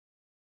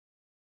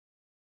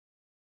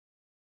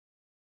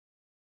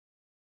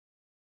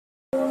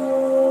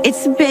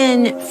It's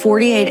been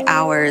 48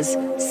 hours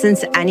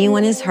since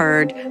anyone has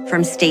heard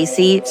from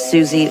Stacy,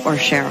 Susie, or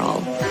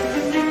Cheryl.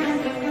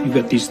 You've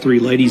got these three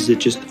ladies that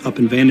just up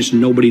and vanished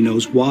and nobody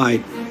knows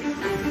why.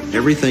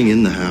 Everything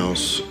in the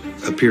house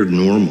appeared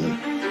normal.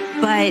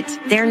 But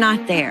they're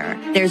not there.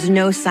 There's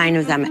no sign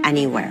of them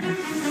anywhere.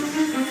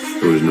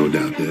 There was no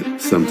doubt that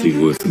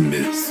something was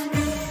amiss.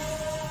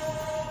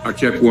 I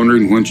kept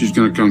wondering when she's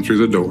going to come through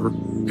the door,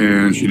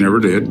 and she never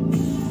did.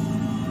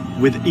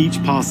 With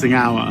each passing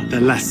hour,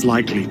 they're less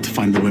likely to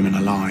find the women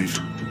alive.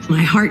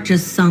 My heart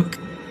just sunk.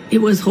 It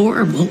was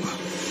horrible.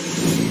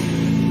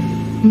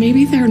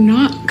 Maybe they're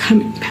not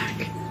coming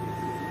back,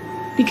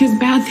 because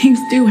bad things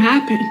do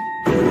happen.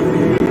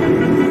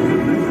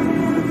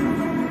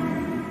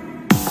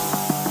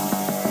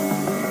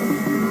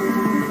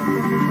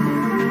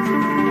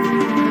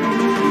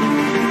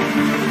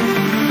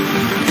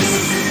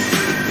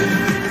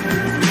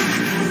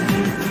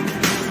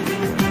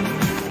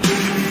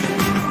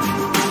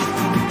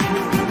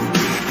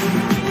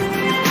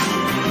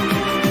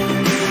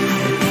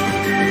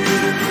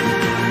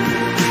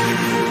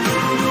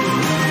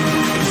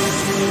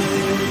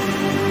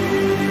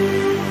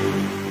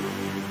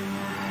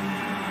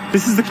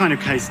 This is the kind of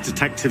case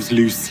detectives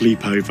lose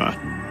sleep over.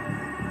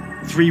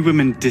 3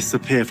 women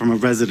disappear from a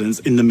residence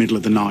in the middle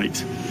of the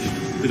night,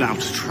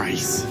 without a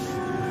trace.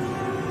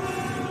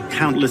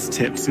 Countless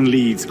tips and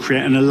leads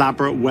create an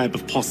elaborate web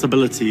of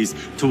possibilities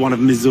to one of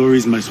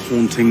Missouri's most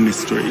haunting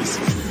mysteries.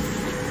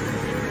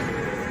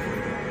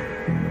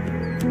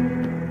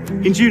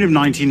 In June of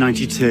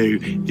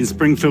 1992, in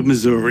Springfield,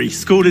 Missouri,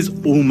 school is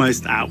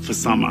almost out for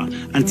summer,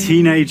 and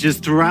teenagers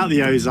throughout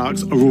the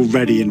Ozarks are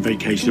already in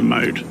vacation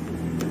mode.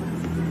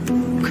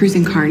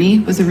 Cruising Kearney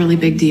was a really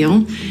big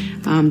deal,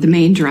 the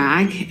main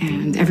drag,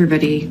 and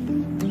everybody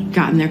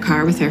got in their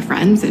car with their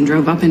friends and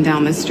drove up and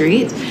down the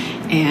street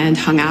and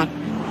hung out.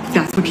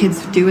 That's what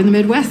kids do in the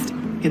Midwest,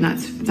 and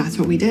that's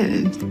what we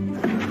did.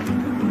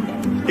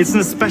 It's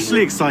an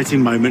especially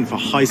exciting moment for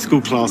high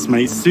school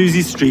classmates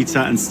Susie Streeter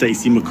and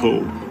Stacy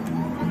McCall.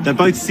 They're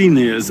both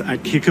seniors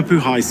at Kickapoo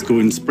High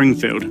School in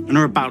Springfield and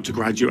are about to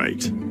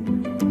graduate.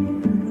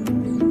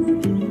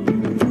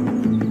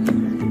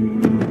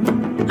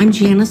 I'm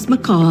Janice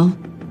McCall,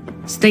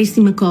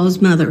 Stacy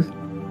McCall's mother.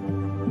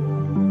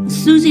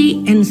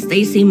 Susie and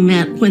Stacy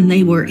met when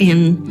they were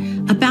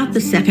in about the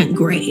 2nd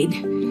grade,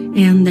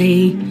 and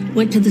they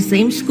went to the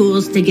same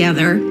schools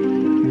together.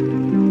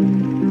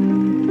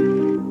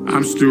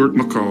 I'm Stuart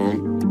McCall.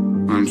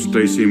 I'm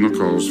Stacy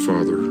McCall's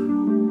father.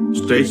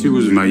 Stacy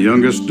was my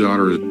youngest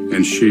daughter,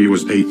 and she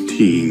was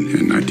 18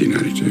 in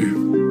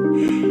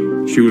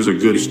 1992. She was a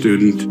good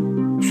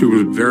student. She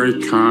was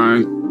very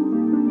kind.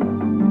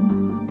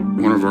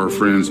 One of our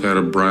friends had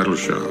a bridal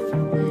shop,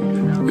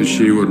 and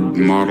she would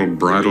model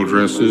bridal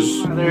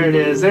dresses. Oh, there it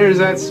is. There's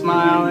that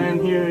smile, and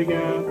here we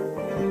go.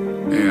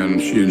 And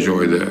she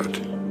enjoyed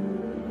that.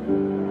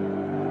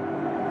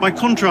 By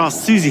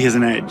contrast, Susie has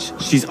an edge.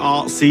 She's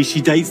artsy,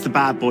 she dates the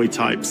bad boy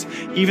types,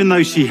 even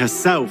though she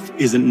herself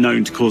isn't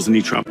known to cause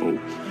any trouble.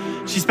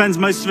 She spends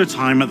most of her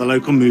time at the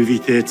local movie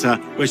theater,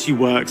 where she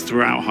works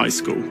throughout high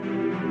school.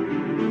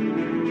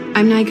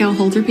 I'm Nigel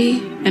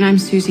Holderby, and I'm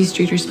Susie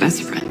Streeter's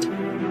best friend.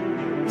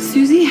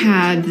 Susie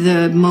had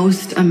the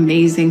most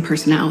amazing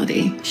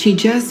personality. She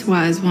just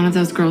was one of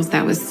those girls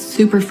that was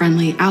super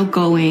friendly,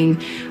 outgoing,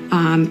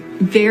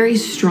 very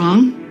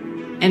strong.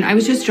 And I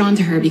was just drawn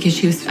to her because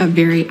she was a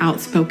very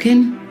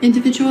outspoken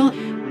individual.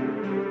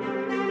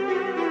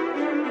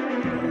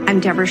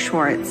 I'm Deborah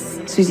Schwartz.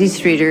 Susie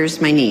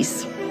Streeter's my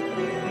niece.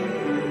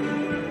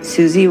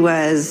 Susie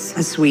was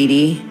a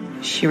sweetie.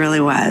 She really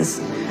was.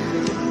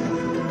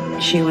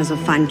 She was a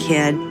fun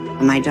kid.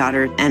 My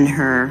daughter and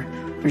her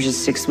were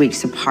just 6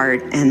 weeks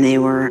apart, and they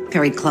were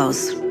very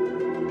close.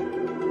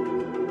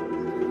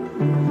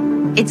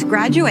 It's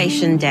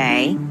graduation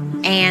day,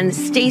 and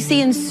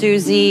Stacy and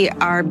Susie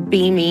are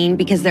beaming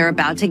because they're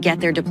about to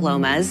get their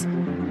diplomas.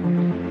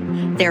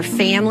 Their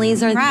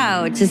families are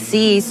proud to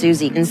see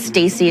Susie and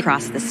Stacy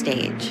across the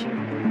stage.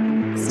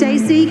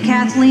 Stacy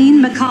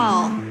Kathleen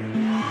McCall.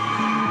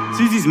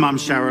 Susie's mum,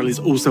 Cheryl, is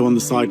also on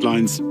the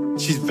sidelines.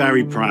 She's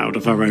very proud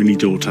of her only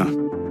daughter.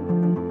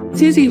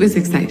 Susie was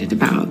excited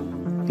about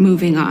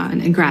moving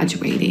on and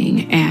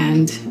graduating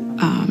and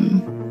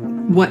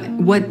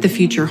what the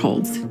future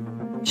holds.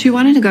 She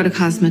wanted to go to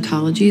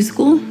cosmetology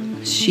school.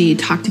 She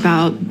talked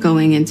about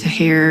going into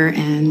hair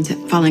and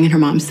following in her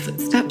mom's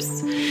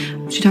footsteps.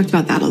 She talked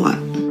about that a lot.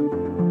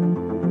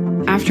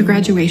 After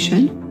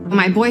graduation,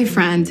 my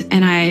boyfriend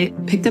and I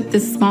picked up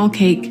this small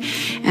cake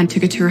and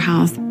took it to her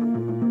house.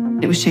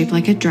 It was shaped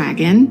like a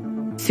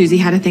dragon. Susie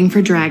had a thing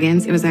for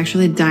dragons. It was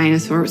actually a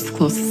dinosaur. It was the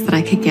closest that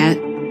I could get.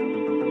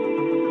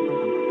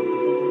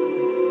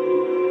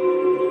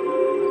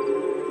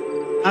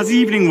 As the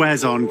evening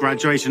wears on,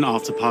 graduation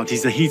after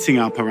parties are heating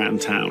up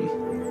around town.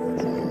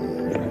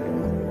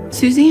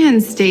 Susie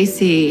and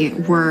Stacy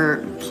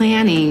were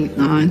planning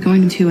on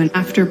going to an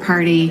after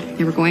party.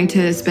 They were going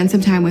to spend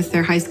some time with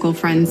their high school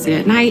friends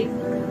at night.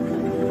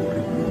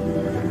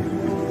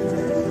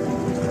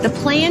 The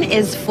plan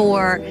is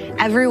for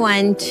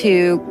everyone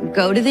to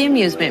go to the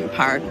amusement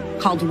park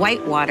called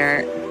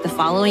Whitewater the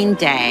following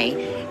day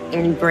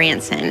in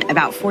Branson,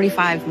 about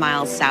 45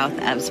 miles south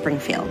of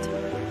Springfield.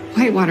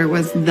 Whitewater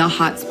was the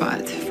hot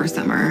spot for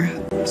summer.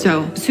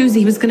 So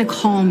Susie was going to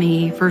call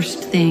me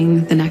first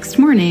thing the next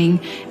morning,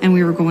 and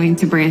we were going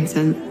to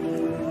Branson.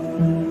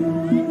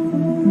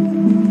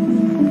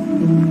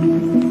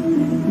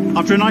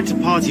 After a night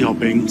of party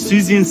hopping,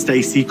 Susie and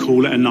Stacy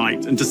call it a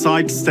night and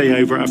decide to stay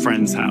over at a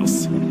friend's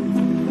house.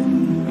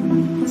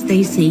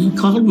 Stacy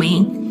called me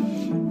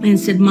and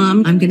said,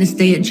 "Mom, I'm going to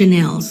stay at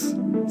Janelle's."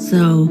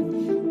 So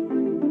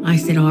I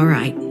said, "All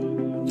right,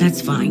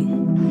 that's fine."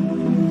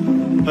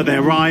 But they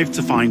arrive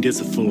to find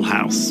it's a full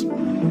house.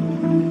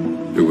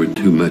 There was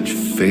too much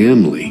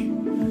family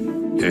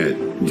at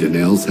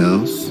Janelle's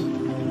house.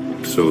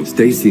 So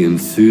Stacy and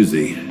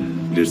Susie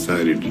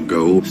decided to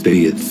go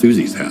stay at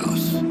Susie's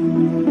house.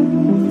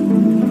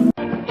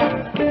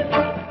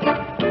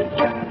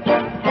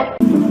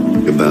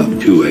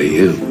 About 2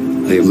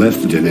 a.m., they left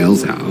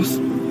Janelle's house.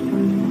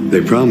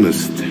 They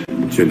promised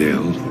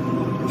Janelle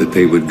that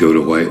they would go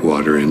to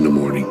Whitewater in the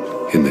morning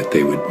and that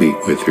they would meet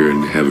with her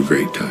and have a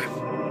great time.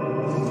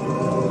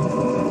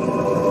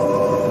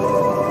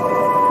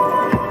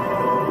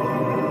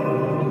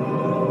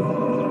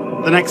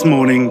 The next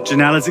morning,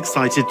 Janelle is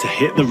excited to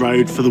hit the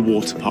road for the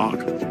water park.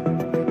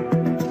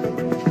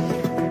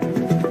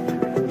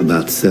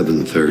 About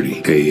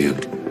 7:30 a.m.,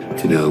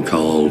 Janelle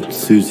called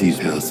Susie's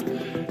house,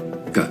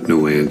 got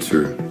no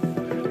answer,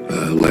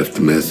 left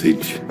a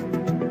message.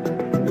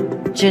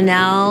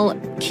 Janelle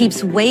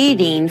keeps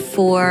waiting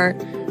for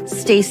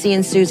Stacy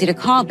and Susie to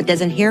call, but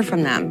doesn't hear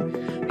from them.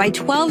 By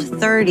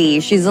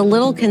 12:30, she's a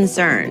little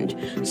concerned.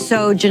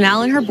 So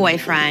Janelle and her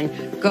boyfriend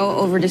go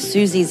over to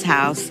Susie's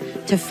house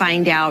to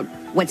find out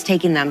what's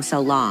taking them so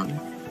long.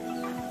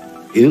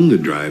 In the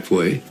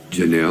driveway,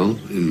 Janelle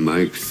and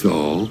Mike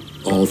saw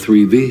all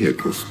three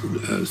vehicles.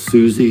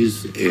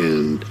 Susie's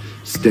and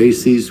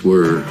Stacy's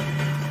were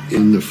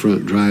in the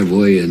front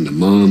driveway, and the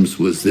mom's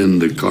was in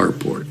the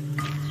carport.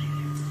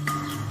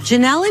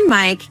 Janelle and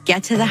Mike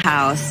get to the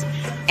house,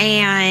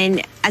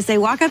 and as they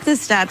walk up the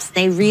steps,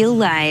 they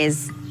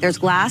realize there's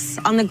glass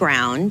on the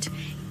ground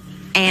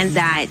and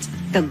that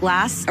the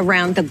glass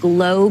around the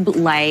globe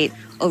light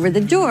over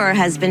the door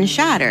has been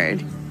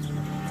shattered.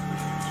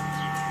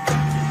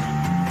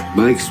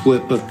 Mike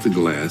swept up the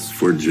glass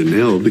for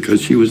Janelle because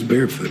she was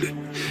barefooted,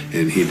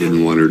 and he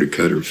didn't want her to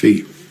cut her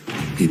feet.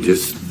 He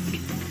just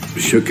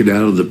shook it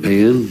out of the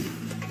pan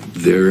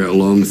there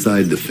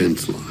alongside the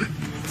fence line.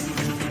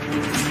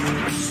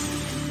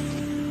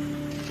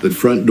 The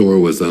front door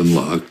was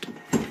unlocked,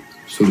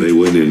 so they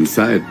went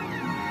inside.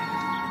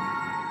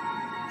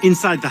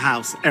 Inside the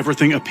house,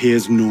 everything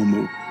appears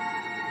normal.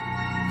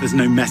 There's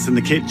no mess in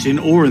the kitchen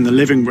or in the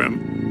living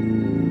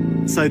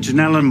room. So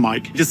Janelle and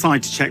Mike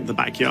decide to check the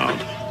backyard.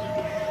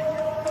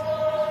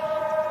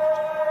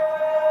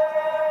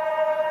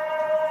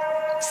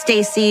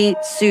 Stacy,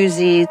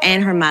 Susie,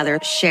 and her mother,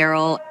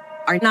 Cheryl,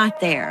 are not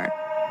there.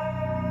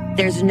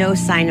 There's no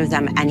sign of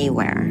them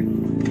anywhere.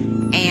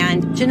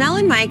 And Janelle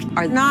and Mike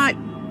are not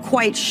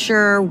quite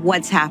sure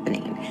what's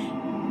happening.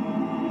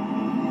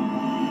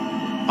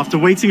 After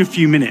waiting a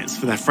few minutes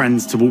for their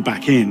friends to walk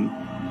back in,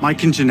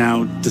 Mike and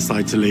Janelle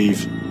decide to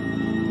leave.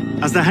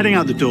 As they're heading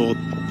out the door,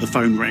 the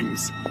phone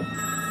rings.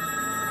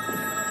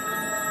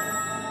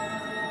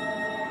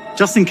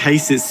 Just in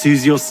case it's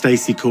Susie or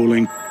Stacy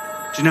calling,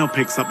 Janelle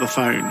picks up the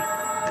phone.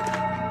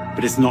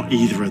 But it's not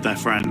either of their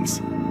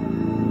friends.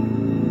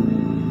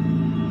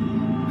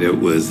 It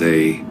was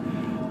a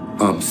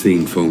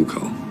obscene phone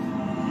call.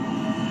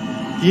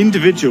 The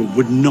individual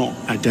would not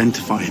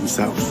identify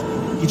himself.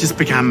 He just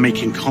began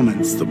making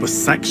comments that were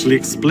sexually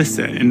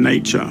explicit in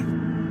nature.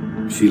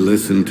 She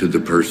listened to the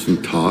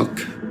person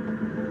talk.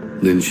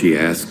 Then she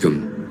asked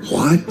him,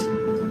 "What?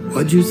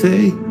 What'd you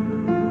say?"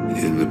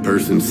 And the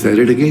person said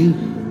it again.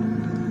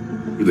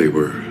 They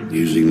were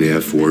using the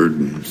F word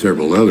and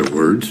several other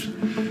words.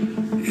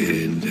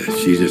 And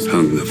she just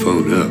hung the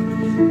phone up.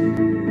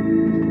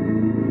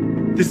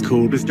 This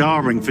call was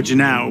jarring for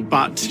Janelle,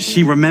 but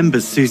she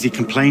remembers Susie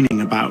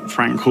complaining about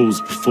prank calls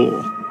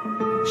before.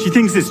 She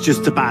thinks it's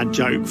just a bad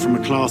joke from a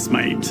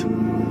classmate.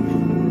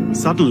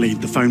 Suddenly,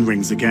 the phone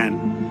rings again.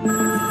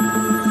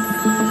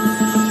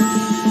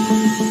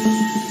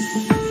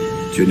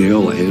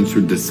 Janelle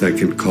answered the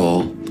second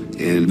call,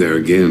 and there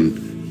again,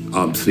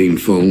 obscene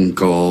phone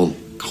call,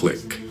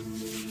 click.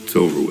 It's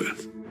over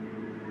with.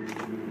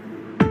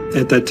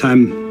 At that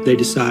time, they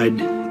decide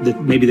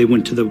that maybe they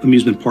went to the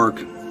amusement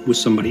park with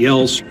somebody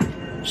else,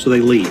 so they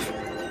leave.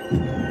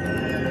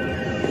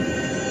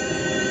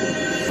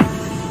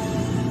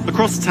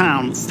 Across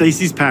town,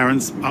 Stacy's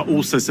parents are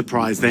also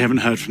surprised they haven't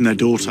heard from their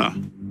daughter.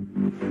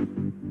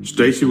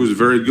 Stacy was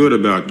very good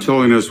about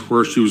telling us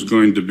where she was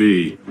going to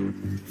be.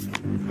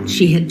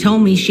 She had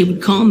told me she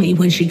would call me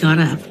when she got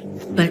up,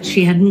 but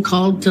she hadn't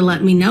called to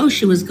let me know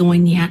she was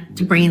going yet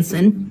to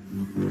Branson.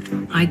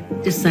 I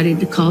decided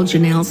to call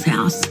Janelle's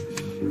house,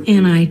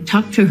 and I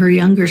talked to her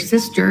younger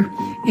sister,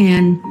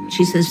 And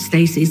she says,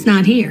 Stacy's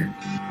not here.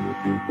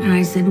 And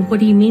I said, what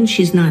do you mean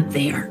she's not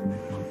there?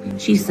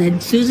 She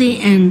said, Susie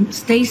and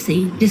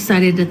Stacy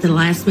decided at the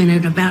last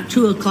minute, about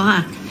 2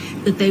 o'clock,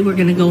 that they were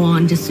going to go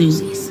on to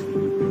Susie's.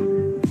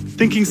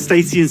 Thinking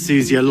Stacy and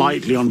Susie are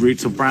likely en route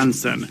to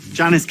Branson,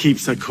 Janice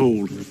keeps her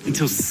cool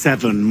until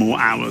 7 more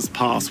hours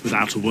pass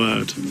without a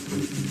word.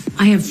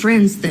 I have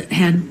friends that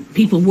had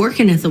people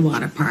working at the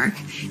water park,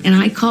 and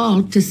I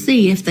called to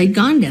see if they'd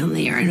gone down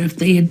there and if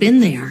they had been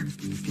there.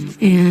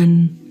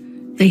 And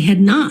they had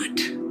not.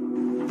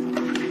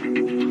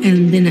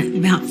 And then at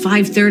about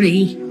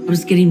 5:30, I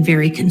was getting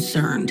very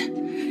concerned.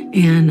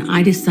 And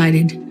I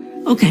decided,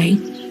 okay,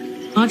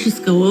 I'll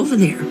just go over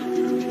there.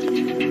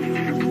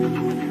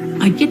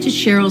 I get to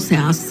Cheryl's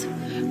house.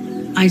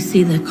 I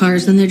see the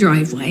cars in the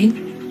driveway.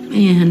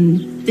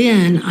 And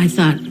then I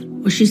thought,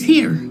 well, she's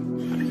here.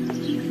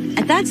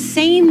 At that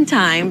same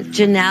time,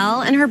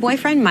 Janelle and her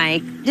boyfriend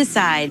Mike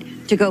decide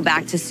to go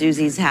back to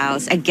Susie's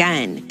house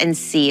again and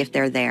see if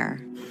they're there.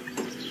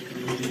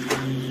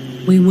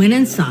 We went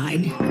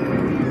inside,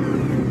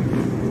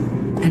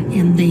 and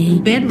in the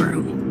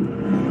bedroom,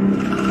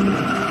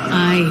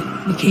 I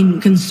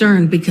became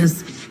concerned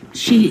because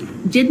she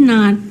did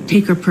not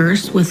take her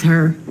purse with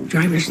her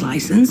driver's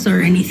license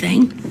or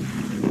anything.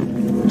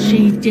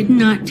 She did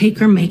not take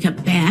her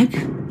makeup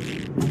bag.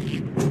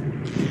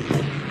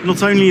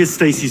 Not only is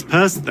Stacy's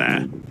purse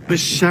there, but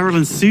Cheryl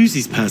and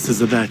Susie's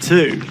purses are there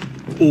too,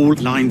 all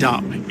lined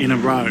up in a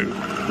row.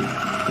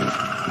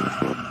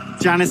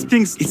 Janice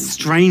thinks it's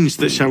strange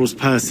that Cheryl's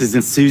purse is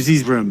in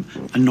Susie's room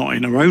and not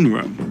in her own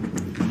room.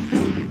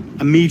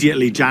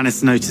 Immediately,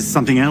 Janice noticed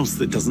something else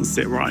that doesn't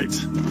sit right.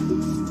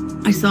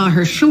 I saw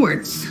her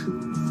shorts,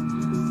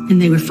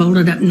 and they were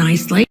folded up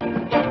nicely.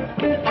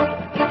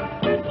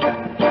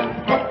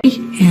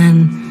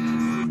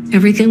 And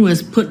everything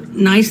was put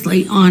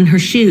nicely on her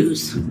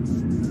shoes.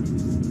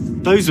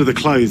 Those were the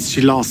clothes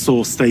she last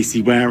saw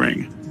Stacy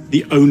wearing,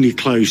 the only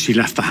clothes she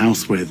left the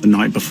house with the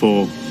night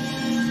before.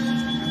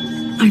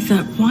 I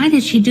thought, why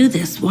did she do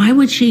this? Why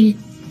would she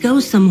go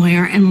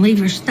somewhere and leave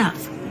her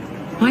stuff?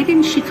 Why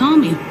didn't she call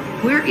me?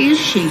 Where is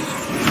she?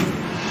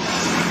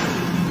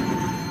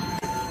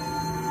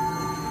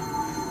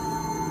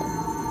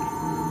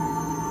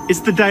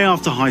 It's the day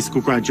after high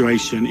school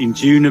graduation in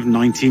June of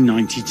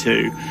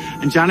 1992,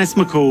 and Janice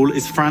McCall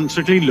is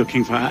frantically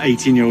looking for her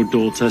 18-year-old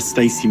daughter,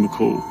 Stacy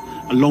McCall,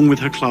 along with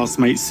her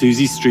classmate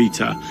Susie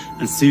Streeter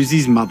and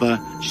Susie's mother,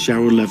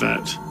 Cheryl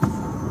Levitt.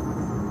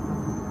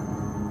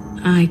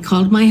 I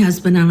called my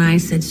husband and I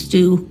said,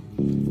 Stu,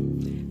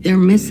 they're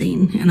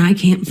missing and I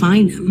can't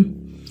find them.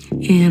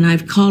 And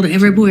I've called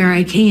everywhere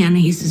I can.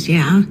 He says,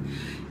 yeah.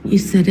 He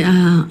said,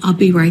 I'll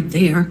be right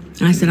there.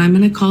 And I said, I'm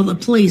going to call the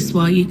police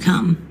while you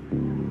come.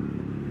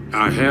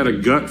 I had a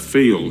gut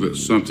feel that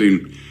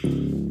something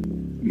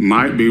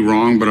might be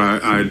wrong, but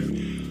I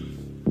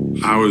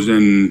was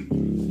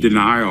in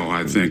denial,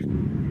 I think.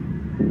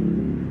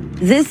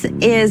 This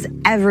is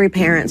every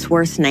parent's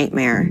worst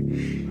nightmare.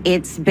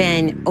 It's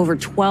been over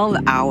 12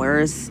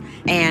 hours,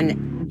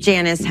 and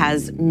Janice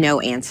has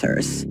no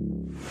answers.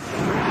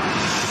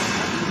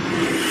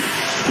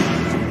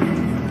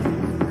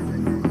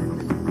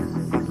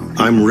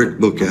 I'm Rick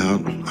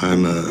Bookout.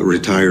 I'm a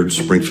retired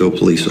Springfield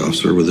police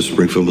officer with the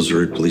Springfield,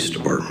 Missouri Police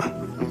Department.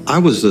 I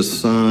was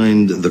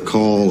assigned the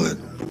call at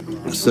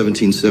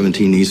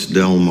 1717 East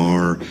Del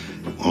Mar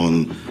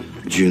on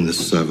June the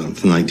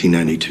 7th,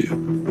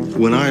 1992.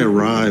 When I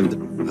arrived,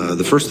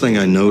 the first thing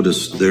I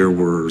noticed, there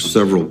were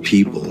several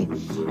people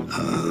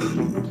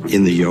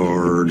in the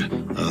yard.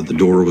 The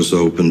door was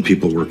open.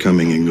 People were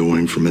coming and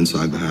going from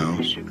inside the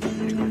house.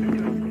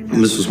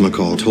 Mrs.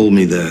 McCall told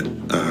me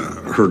that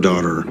her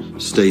daughter,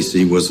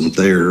 Stacy, wasn't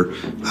there,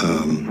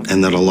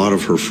 and that a lot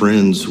of her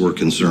friends were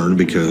concerned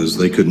because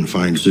they couldn't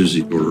find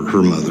Susie or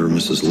her mother,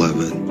 Mrs.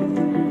 Levitt.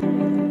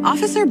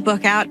 Officer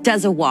Bookout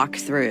does a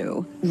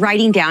walkthrough,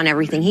 writing down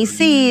everything he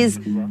sees.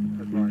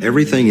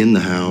 Everything in the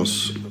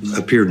house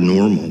appeared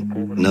normal.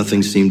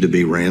 Nothing seemed to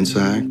be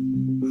ransacked.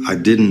 I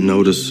didn't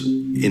notice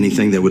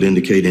anything that would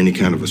indicate any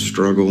kind of a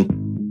struggle.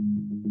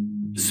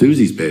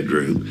 Susie's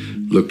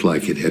bedroom looked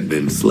like it had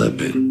been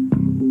slept in.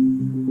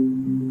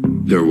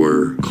 There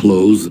were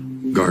clothes,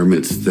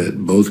 garments that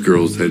both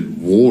girls had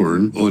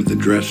worn on the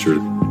dresser.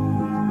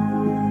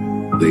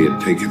 They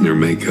had taken their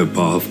makeup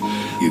off.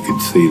 You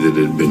could see that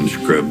it had been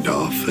scrubbed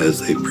off as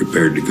they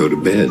prepared to go to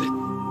bed.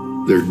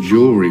 Their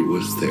jewelry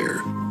was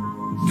there.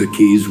 The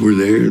keys were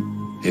there,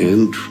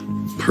 and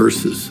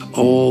purses,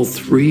 all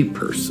 3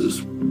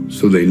 purses.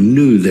 So they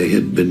knew they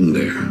had been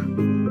there.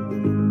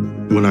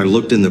 When I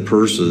looked in the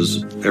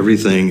purses,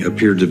 everything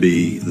appeared to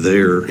be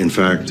there. In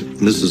fact,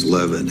 Mrs.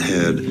 Levitt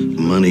had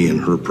money in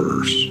her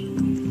purse.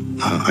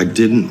 I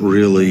didn't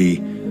really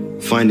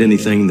find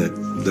anything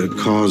that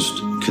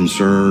caused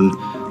concern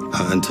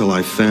until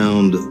I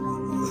found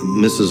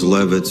Mrs.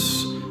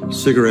 Levitt's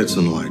cigarettes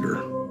and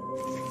lighter.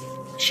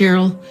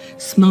 Cheryl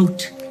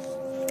smoked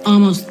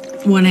almost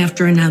one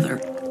after another.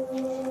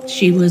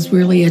 She was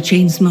really a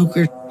chain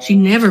smoker. She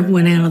never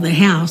went out of the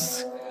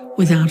house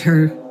without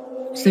her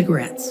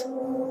cigarettes.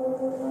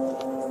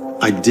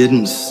 I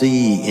didn't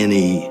see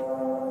any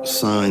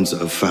signs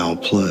of foul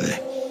play.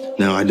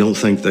 Now, I don't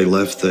think they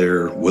left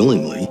there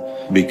willingly,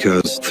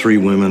 because 3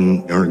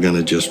 women aren't going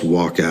to just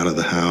walk out of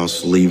the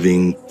house,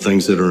 leaving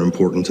things that are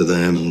important to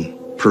them and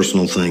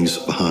personal things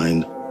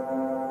behind.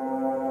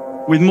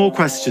 With more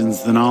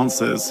questions than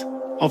answers,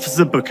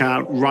 Officer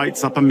Bookout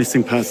writes up a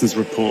missing persons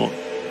report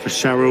for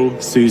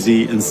Cheryl,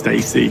 Susie, and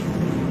Stacy.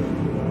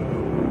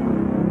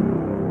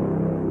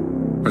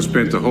 I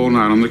spent the whole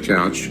night on the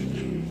couch.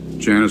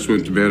 Janice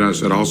went to bed. I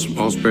said, I'll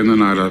spend the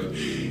night up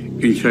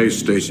in case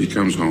Stacy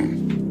comes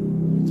home.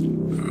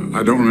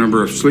 I don't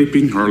remember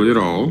sleeping hardly at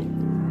all.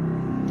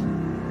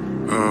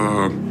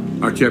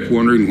 I kept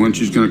wondering when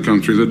she's going to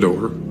come through the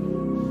door,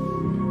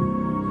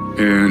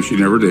 and she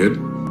never did.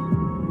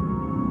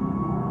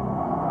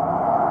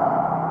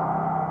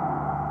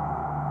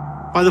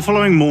 By the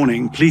following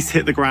morning, police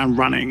hit the ground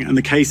running, and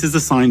the case is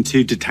assigned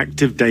to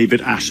Detective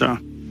David Asher.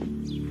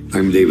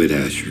 I'm David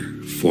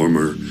Asher,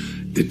 former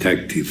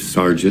detective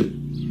sergeant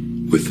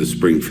with the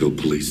Springfield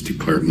Police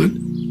Department.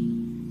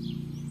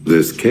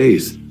 This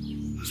case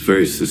was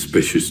very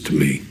suspicious to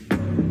me.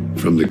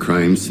 From the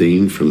crime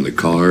scene, from the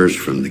cars,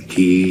 from the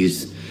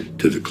keys,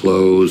 to the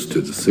clothes,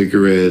 to the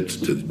cigarettes,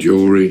 to the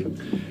jewelry,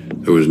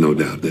 there was no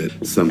doubt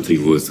that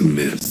something was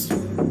amiss.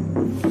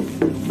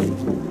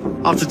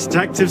 After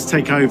detectives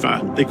take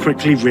over, they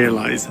quickly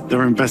realize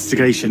their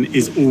investigation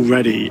is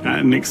already at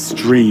an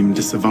extreme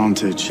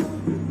disadvantage.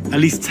 At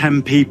least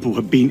 10 people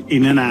have been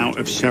in and out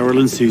of Cheryl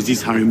and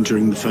Susie's home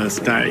during the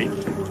first day.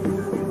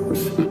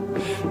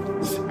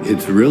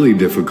 It's really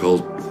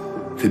difficult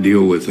to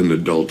deal with an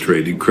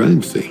adulterated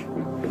crime scene.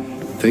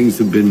 Things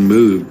have been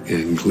moved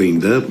and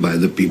cleaned up by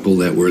the people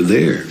that were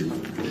there.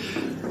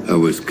 I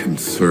was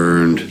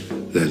concerned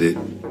that it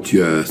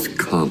just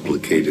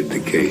complicated the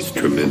case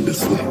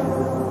tremendously.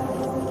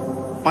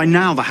 By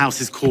now, the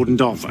house is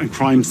cordoned off and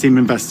crime scene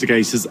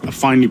investigators are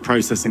finally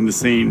processing the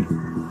scene.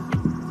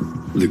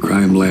 The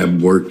crime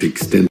lab worked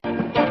extensively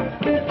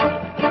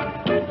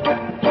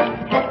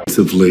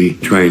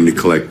trying to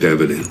collect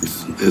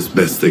evidence as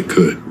best they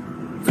could.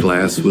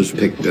 Glass was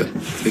picked up.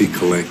 They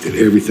collected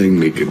everything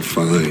they could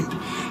find.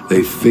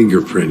 They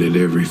fingerprinted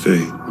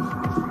everything.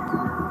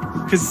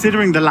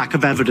 Considering the lack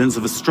of evidence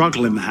of a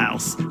struggle in the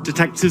house,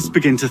 detectives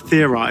begin to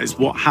theorize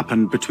what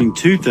happened between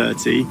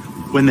 2:30,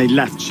 when they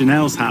left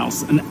Chanel's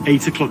house, and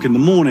 8 o'clock in the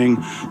morning,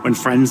 when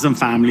friends and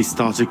family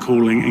started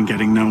calling and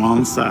getting no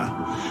answer.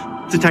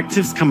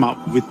 Detectives come up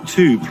with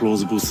 2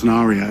 plausible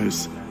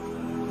scenarios.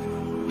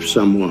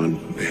 Someone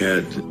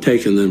had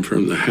taken them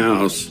from the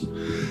house.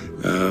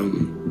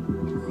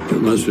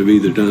 It must have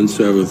either done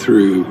so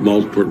through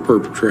multiple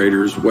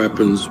perpetrators,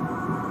 weapons,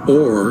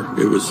 or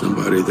it was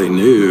somebody they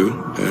knew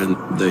and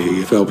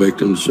they fell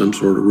victim to some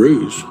sort of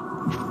ruse.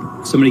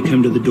 Somebody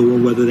came to the door,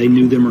 whether they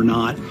knew them or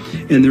not,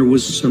 and there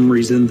was some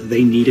reason that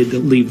they needed to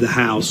leave the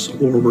house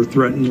or were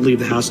threatened to leave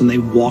the house, and they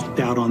walked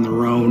out on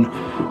their own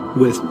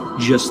with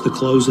just the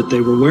clothes that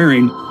they were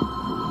wearing.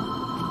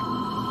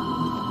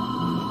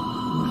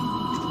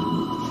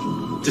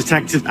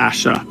 Detective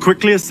Asher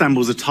quickly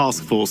assembles a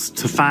task force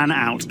to fan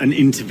out and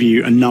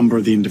interview a number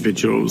of the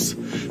individuals,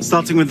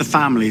 starting with the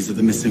families of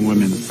the missing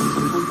women.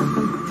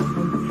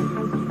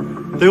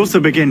 They also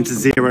begin to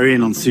zero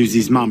in on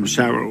Susie's mum,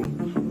 Cheryl,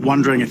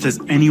 wondering if there's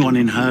anyone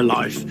in her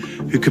life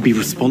who could be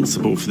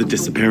responsible for the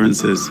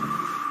disappearances.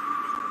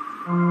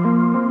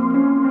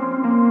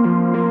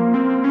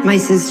 My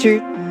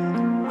sister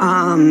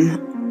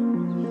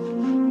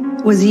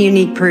was a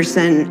unique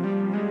person.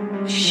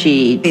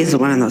 She is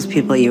one of those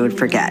people you would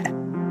forget.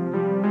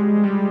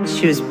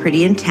 She was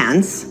pretty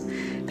intense,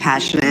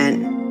 passionate,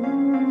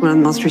 one of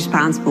the most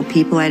responsible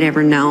people I'd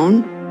ever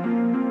known.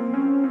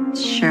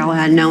 Cheryl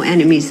had no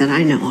enemies that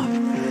I know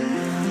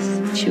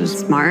of. She was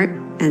smart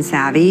and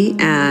savvy,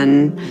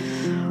 and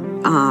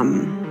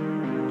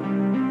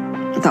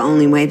the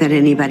only way that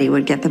anybody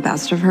would get the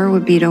best of her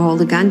would be to hold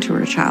a gun to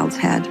her child's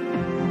head.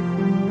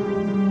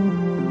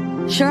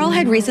 Cheryl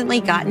had recently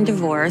gotten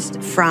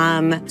divorced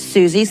from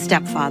Susie's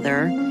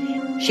stepfather.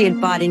 She had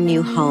bought a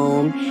new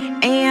home,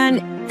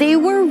 and they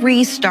were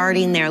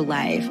restarting their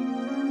life.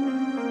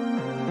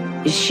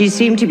 She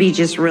seemed to be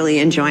just really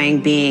enjoying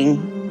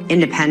being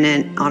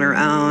independent on her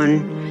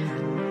own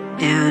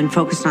and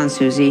focused on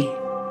Susie.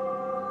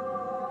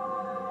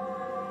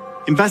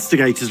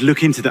 Investigators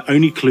look into the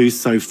only clues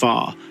so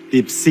far, the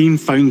obscene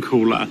phone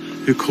caller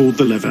who called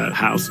the Levitt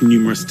house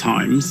numerous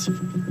times.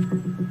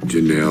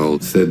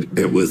 Janelle said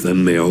it was a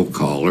male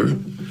caller.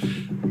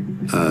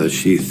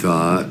 She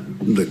thought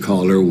the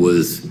caller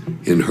was,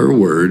 in her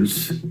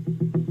words,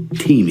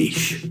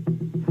 teenish,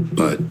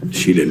 but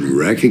she didn't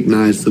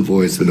recognize the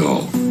voice at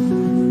all.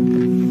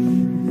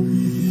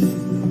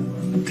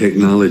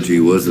 Technology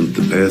wasn't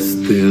the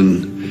best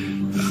then.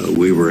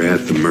 We were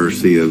at the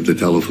mercy of the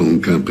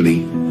telephone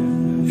company,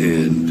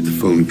 and the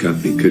phone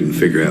company couldn't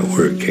figure out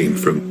where it came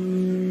from.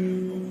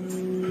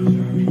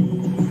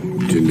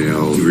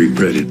 Janelle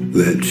regretted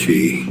that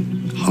she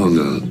hung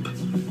up,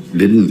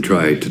 didn't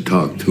try to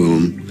talk to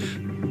him,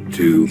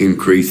 to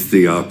increase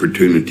the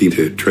opportunity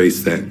to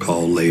trace that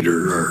call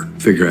later or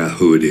figure out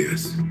who it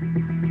is.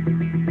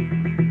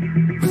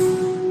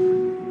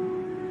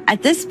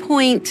 At this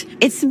point,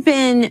 it's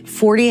been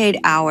 48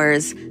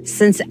 hours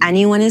since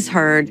anyone has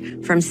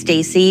heard from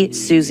Stacy,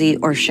 Susie,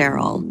 or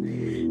Cheryl.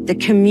 The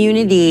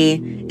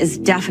community is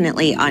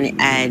definitely on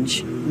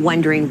edge,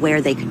 wondering where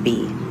they could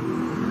be.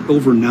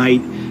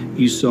 Overnight,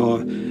 you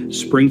saw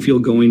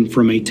Springfield going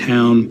from a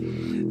town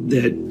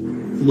that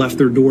left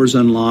their doors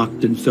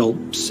unlocked and felt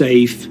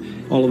safe.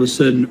 All of a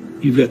sudden,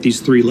 you've got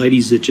these three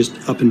ladies that just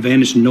up and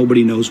vanish and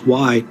nobody knows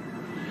why.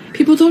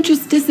 People don't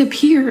just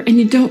disappear and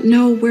you don't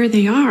know where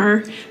they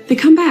are. They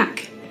come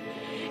back.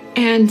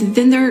 And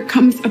then there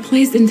comes a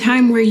place in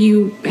time where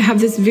you have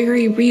this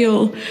very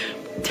real,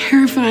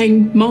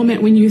 terrifying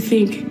moment when you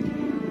think,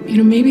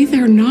 maybe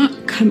they're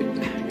not coming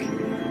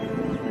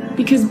back.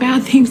 Because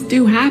bad things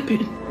do happen.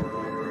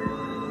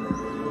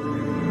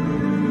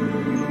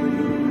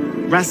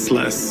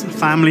 Restless,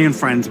 family and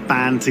friends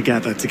band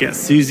together to get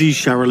Susie,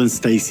 Cheryl, and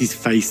Stacy's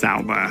face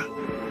out there.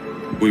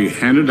 We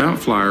handed out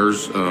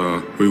flyers.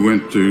 We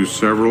went to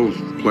several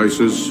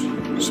places,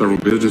 several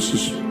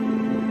businesses,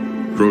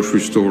 grocery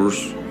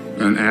stores,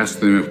 and asked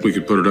them if we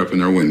could put it up in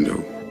their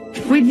window.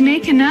 We'd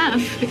make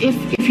enough if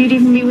you'd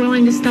even be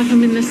willing to stuff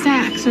them in the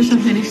sacks or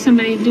something, if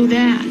somebody would do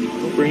that.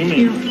 We'll bring them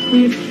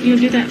in. You'll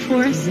do that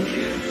for us?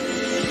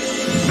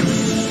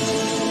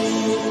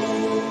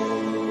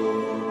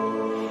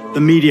 The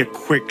media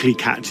quickly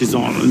catches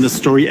on, and the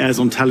story airs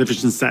on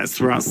television sets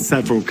throughout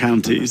several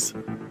counties.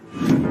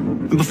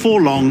 And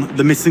before long,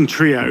 the missing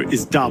trio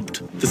is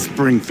dubbed the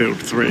Springfield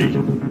Three.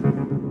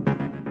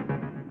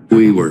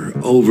 We were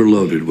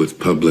overloaded with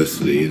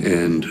publicity,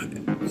 and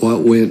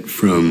what went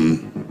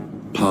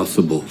from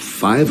possible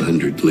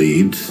 500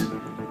 leads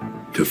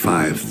to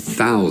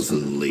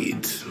 5,000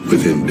 leads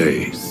within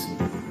days.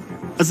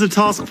 As the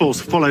task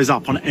force follows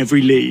up on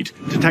every lead,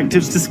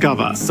 detectives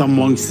discover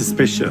someone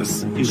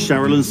suspicious in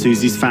Cheryl and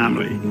Susie's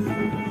family.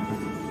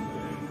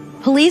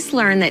 Police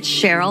learn that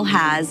Cheryl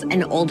has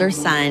an older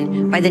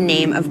son by the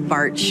name of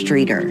Bart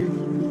Streeter.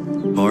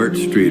 Bart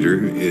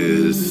Streeter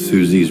is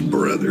Susie's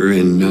brother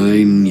and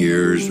 9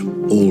 years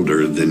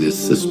older than his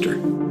sister.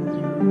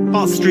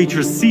 Bart Streeter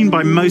is seen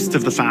by most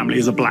of the family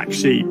as a black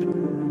sheep.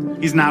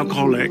 He's an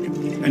alcoholic,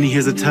 and he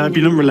has a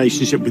turbulent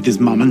relationship with his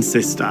mum and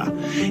sister.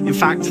 In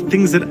fact,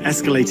 things had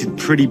escalated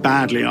pretty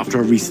badly after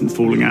a recent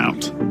falling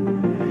out.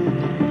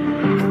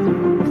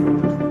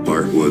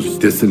 Bart was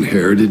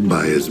disinherited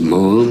by his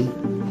mom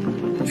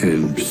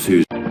and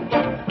Susie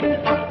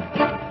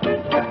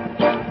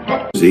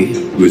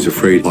was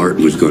afraid Bart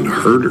was going to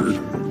hurt her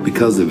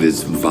because of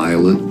his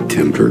violent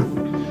temper.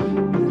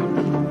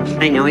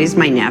 I know he's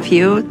my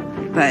nephew,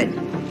 but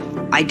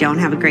I don't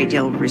have a great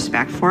deal of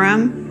respect for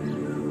him.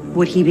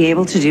 Would he be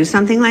able to do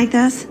something like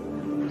this?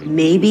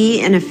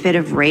 Maybe in a fit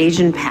of rage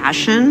and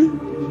passion?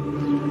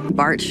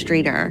 Bart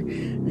Streeter,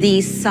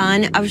 the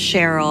son of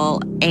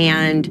Cheryl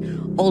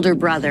and older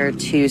brother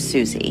to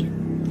Susie.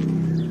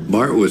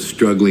 Bart was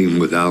struggling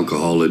with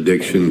alcohol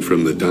addiction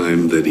from the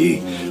time that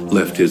he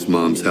left his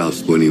mom's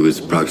house when he was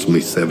approximately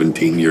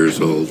 17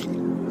 years old.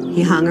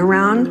 He hung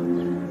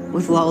around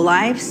with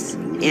lowlifes.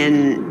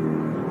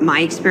 In my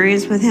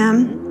experience with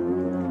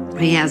him,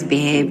 he has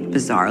behaved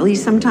bizarrely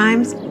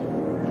sometimes.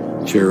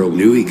 Cheryl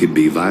knew he could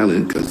be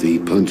violent because he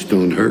punched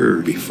on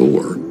her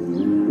before.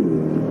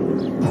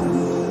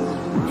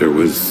 There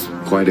was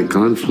quite a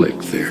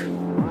conflict there.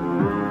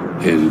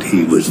 And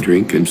he was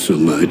drinking so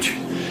much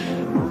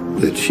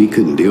that she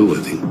couldn't deal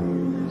with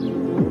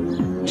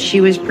him.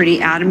 She was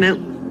pretty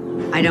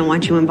adamant, I don't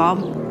want you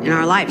involved in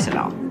our lives at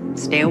all.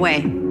 Stay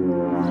away.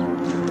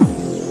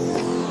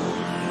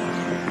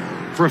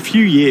 For a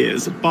few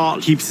years,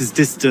 Bart keeps his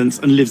distance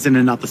and lives in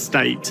another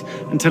state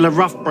until a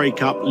rough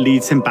breakup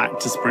leads him back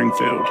to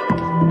Springfield.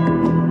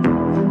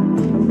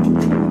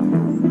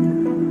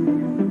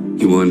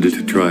 He wanted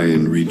to try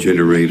and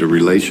regenerate a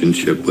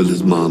relationship with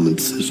his mom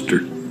and sister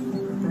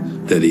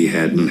that he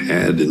hadn't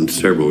had in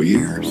several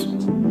years.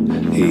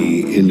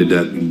 He ended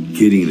up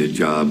getting a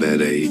job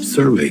at a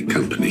survey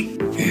company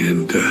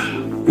and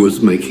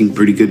was making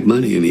pretty good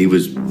money, and he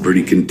was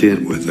pretty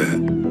content with that.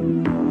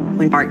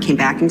 When Bart came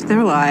back into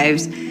their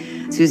lives,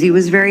 Susie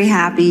was very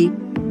happy.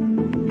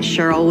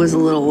 Cheryl was a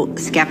little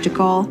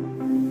skeptical.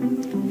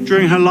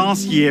 During her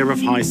last year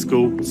of high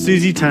school,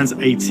 Susie turns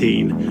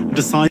 18 and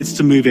decides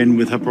to move in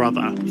with her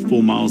brother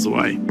 4 miles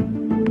away.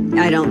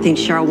 I don't think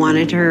Cheryl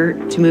wanted her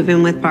to move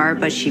in with Bart,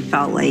 but she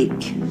felt like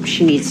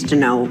she needs to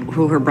know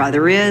who her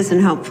brother is,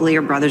 and hopefully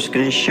her brother's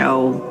going to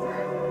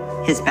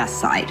show his best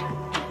side.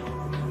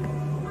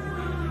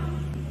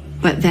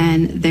 But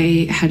then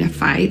they had a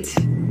fight.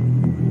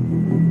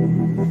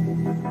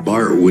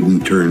 Bart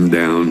wouldn't turn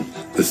down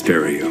the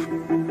stereo,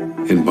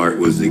 and Bart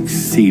was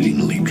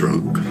exceedingly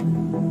drunk.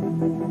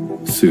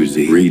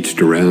 Susie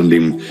reached around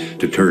him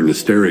to turn the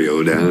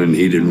stereo down, and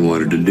he didn't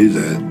want her to do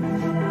that.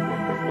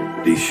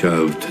 He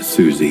shoved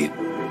Susie,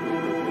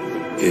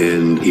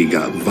 and he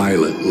got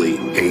violently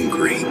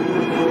angry.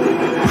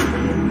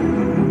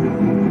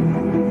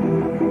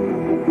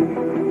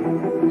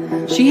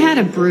 She had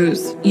a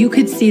bruise. You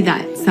could see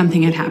that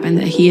something had happened,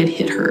 that he had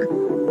hit her.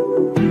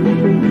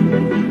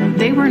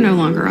 They were no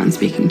longer on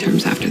speaking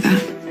terms after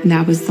that. And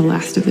that was the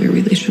last of their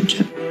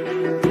relationship.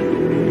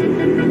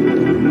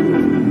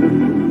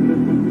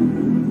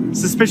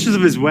 Suspicious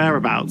of his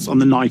whereabouts on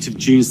the night of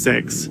June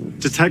 6,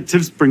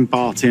 detectives bring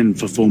Bart in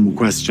for formal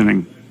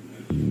questioning.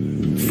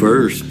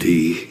 First,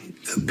 he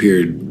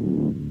appeared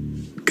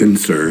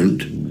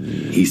concerned.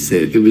 He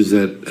said it was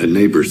at a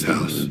neighbor's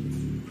house.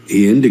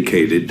 He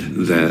indicated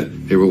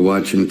that they were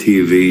watching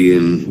TV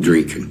and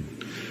drinking.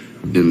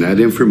 And that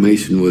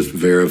information was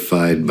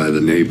verified by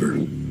the neighbor.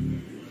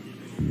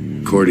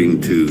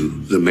 According to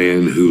the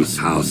man whose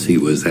house he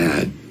was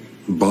at,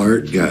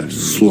 Bart got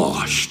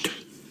sloshed.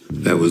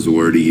 That was the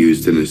word he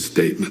used in his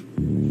statement.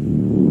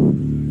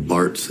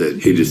 Bart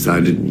said he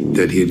decided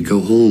that he'd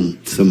go home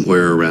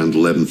somewhere around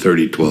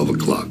 11:30, 12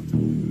 o'clock.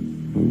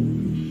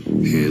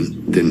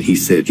 And then he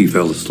said he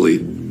fell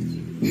asleep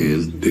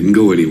and didn't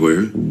go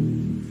anywhere.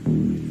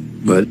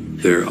 But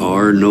there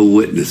are no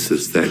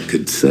witnesses that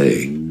could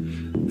say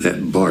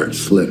that Bart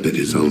slept at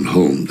his own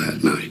home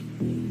that night.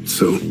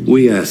 So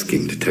we asked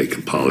him to take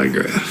a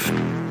polygraph.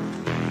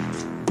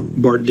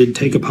 Bart did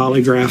take a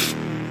polygraph.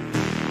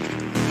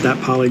 That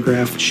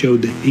polygraph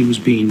showed that he was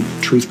being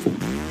truthful.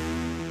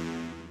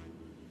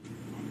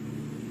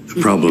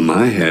 The problem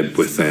I had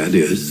with that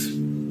is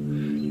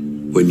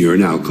when you're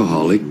an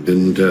alcoholic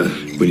and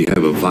when you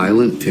have a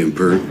violent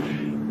temper,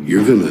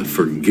 you're going to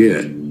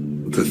forget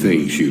the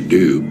things you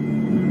do.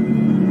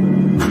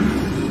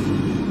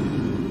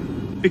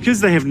 Because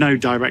they have no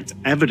direct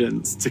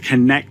evidence to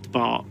connect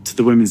Bart to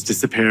the women's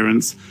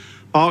disappearance,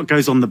 Bart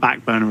goes on the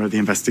back burner of the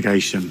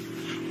investigation,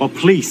 while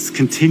police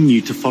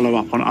continue to follow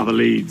up on other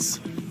leads.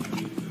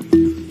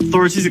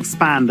 Authorities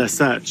expand their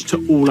search to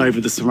all over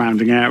the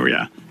surrounding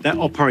area. They're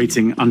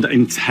operating under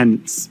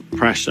intense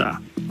pressure,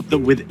 that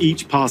with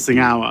each passing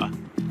hour,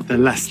 they're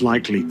less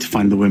likely to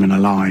find the women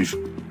alive.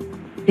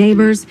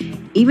 Neighbors,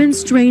 even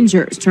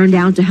strangers turned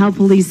out to help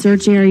police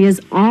search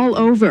areas all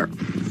over.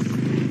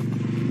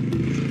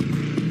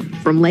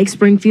 From Lake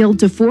Springfield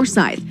to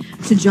Forsyth,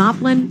 to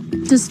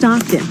Joplin, to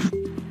Stockton.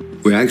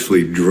 We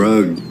actually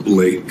drug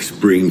Lake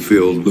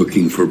Springfield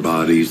looking for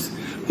bodies,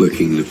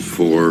 looking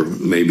for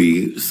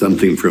maybe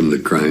something from the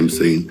crime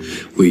scene.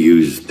 We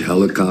used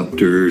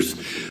helicopters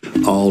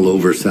all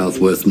over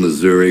southwest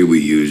Missouri. We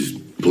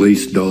used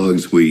police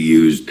dogs. We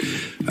used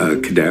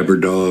cadaver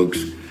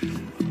dogs.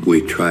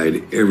 We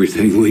tried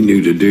everything we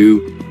knew to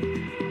do.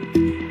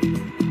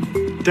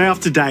 Day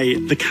after day,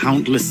 the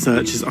countless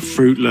searches are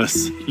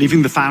fruitless,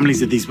 leaving the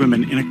families of these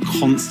women in a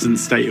constant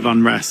state of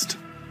unrest.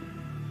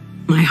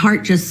 My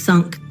heart just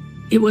sunk.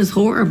 It was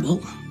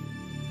horrible.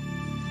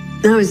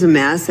 I was a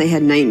mess. I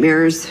had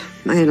nightmares.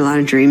 I had a lot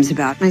of dreams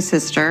about my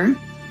sister.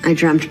 I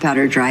dreamt about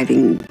her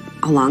driving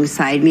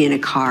alongside me in a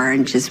car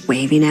and just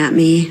waving at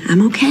me.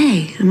 I'm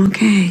okay. I'm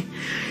okay.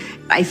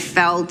 I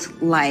felt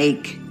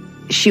like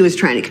she was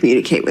trying to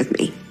communicate with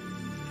me.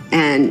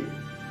 And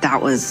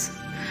that was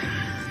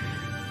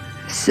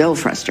so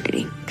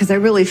frustrating because I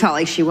really felt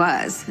like she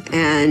was.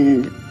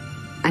 And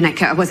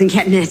I wasn't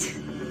getting it.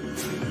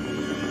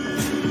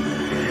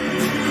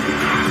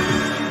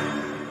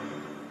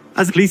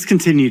 As police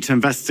continue to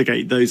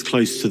investigate those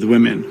close to the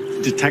women,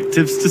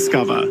 detectives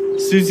discover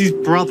Susie's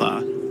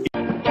brother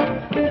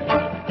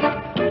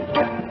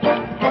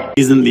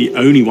isn't the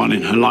only one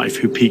in her life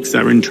who piques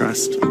their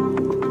interest.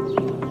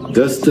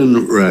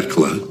 Dustin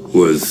Rattler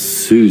was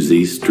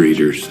Susie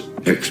Streeter's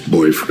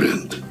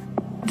ex-boyfriend.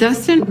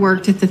 Dustin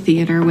worked at the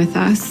theater with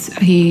us.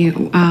 He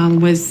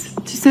was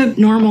just a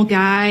normal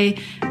guy,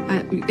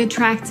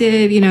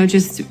 attractive,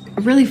 just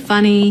really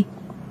funny.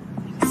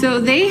 So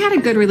they had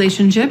a good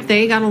relationship.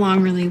 They got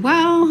along really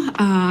well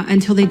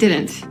until they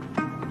didn't.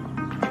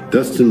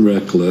 Dustin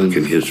Rattler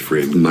and his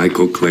friend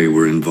Michael Clay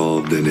were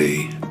involved in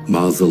a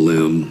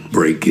mausoleum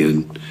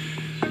break-in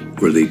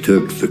where they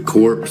took the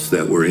corpse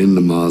that were in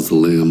the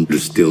mausoleum to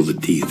steal the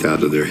teeth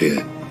out of their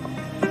head.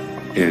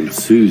 And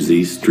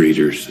Susie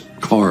Streeter's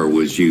car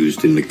was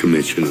used in the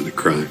commission of the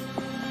crime.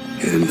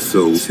 And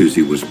so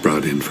Susie was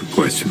brought in for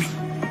questioning.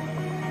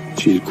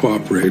 She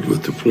cooperated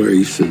with the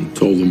police and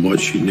told them what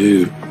she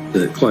knew,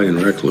 that Clay and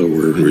Reckler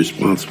were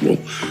responsible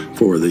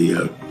for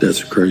the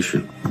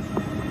desecration.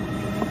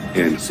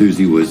 And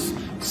Susie was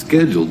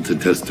scheduled to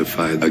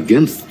testify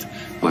against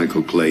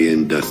Michael Clay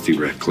and Dusty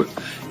Reckler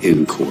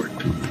in court.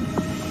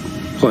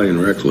 Clay and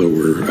Reckler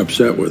were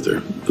upset with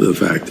her for the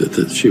fact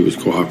that she was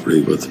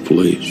cooperating with the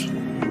police.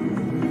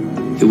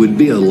 It would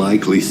be a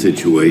likely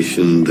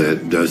situation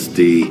that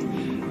Dusty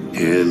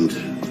and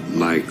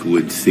Mike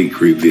would seek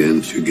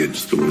revenge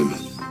against the women.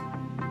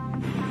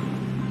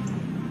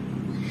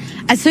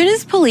 As soon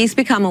as police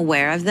become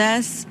aware of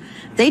this,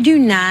 they do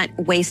not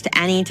waste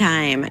any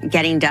time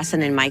getting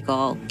Dustin and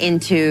Michael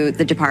into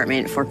the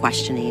department for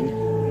questioning.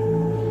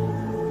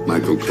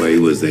 Michael Clay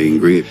was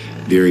angry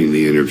during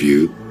the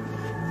interview.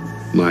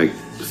 Mike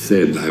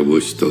said, "I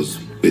wish those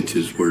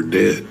bitches were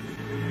dead.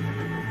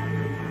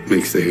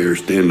 Makes the hair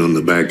stand on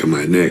the back of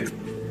my neck."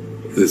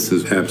 This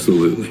is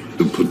absolutely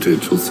the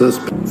potential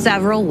suspect.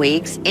 Several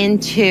weeks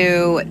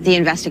into the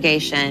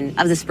investigation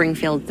of the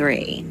Springfield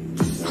Three,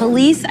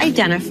 police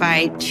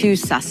identified two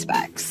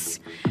suspects,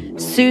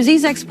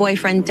 Susie's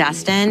ex-boyfriend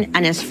Dustin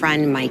and his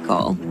friend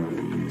Michael.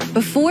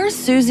 Before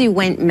Susie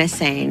went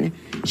missing,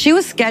 she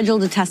was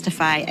scheduled to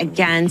testify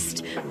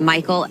against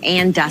Michael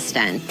and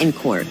Dustin in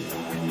court.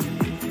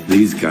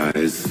 These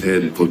guys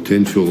had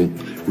potential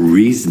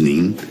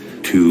reasoning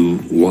to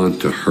want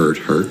to hurt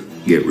her,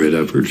 get rid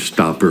of her,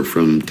 stop her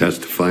from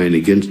testifying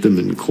against them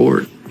in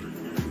court.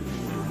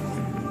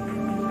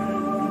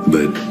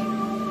 But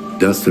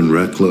Dustin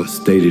Reckla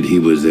stated he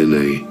was in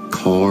a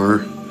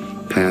car,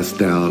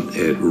 passed out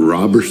at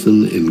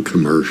Robertson and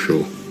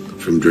Commercial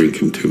from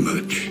drinking too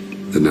much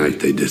the night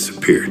they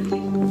disappeared.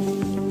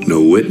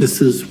 No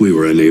witnesses. We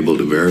were unable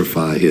to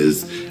verify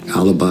his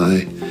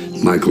alibi.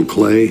 Michael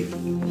Clay,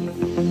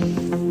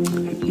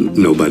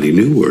 nobody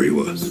knew where he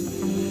was.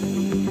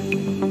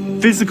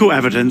 Physical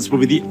evidence will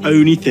be the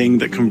only thing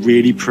that can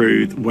really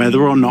prove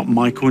whether or not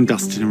Michael and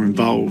Dustin are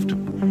involved.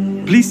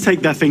 Police take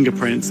their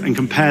fingerprints and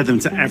compare them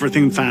to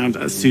everything found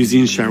at Susie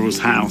and Cheryl's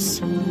house.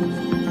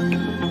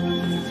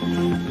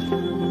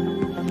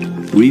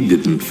 We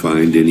didn't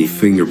find any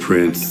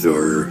fingerprints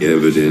or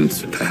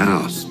evidence at the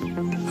house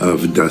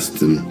of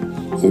Dustin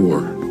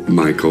or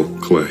Michael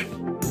Clay.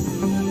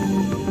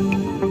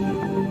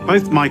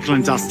 Both Michael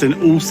and Dustin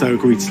also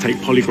agreed to take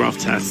polygraph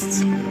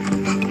tests,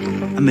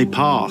 and they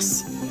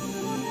pass.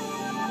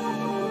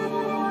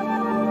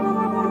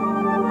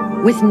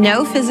 With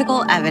no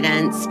physical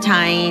evidence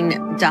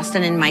tying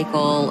Dustin and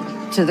Michael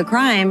to the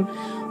crime,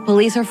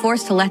 police are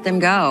forced to let them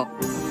go.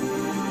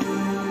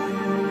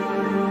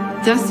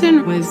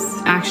 Dustin was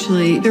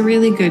actually a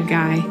really good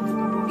guy.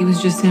 He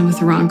was just in with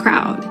the wrong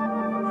crowd.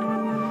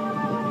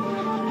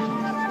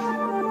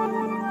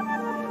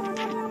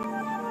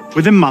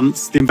 Within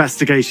months, the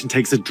investigation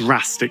takes a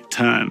drastic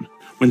turn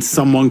when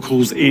someone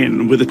calls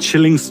in with a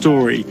chilling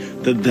story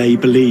that they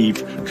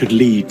believe could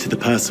lead to the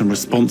person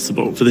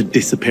responsible for the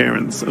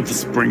disappearance of the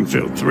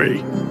Springfield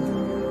Three.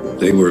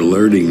 They were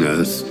alerting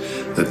us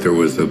that there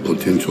was a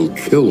potential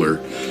killer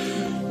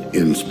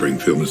in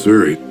Springfield,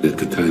 Missouri at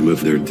the time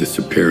of their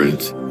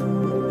disappearance.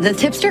 The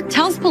tipster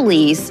tells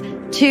police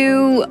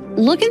to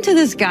look into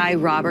this guy,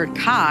 Robert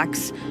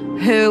Cox,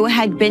 who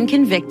had been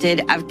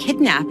convicted of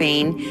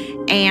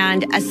kidnapping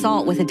and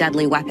assault with a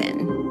deadly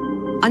weapon.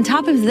 On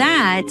top of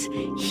that,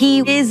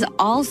 he is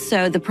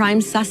also the prime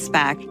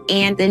suspect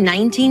in the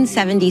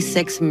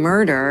 1976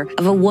 murder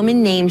of a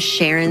woman named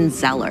Sharon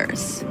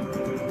Zellers.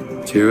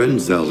 Sharon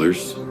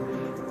Zellers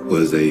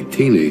was a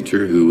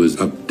teenager who was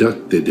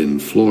abducted in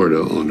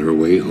Florida on her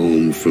way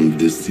home from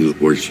Disney,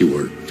 where she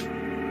worked.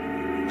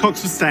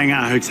 Cox was staying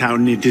at a hotel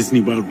near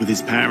Disney World with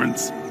his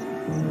parents.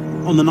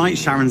 On the night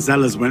Sharon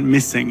Zellers went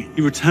missing,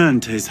 he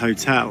returned to his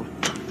hotel,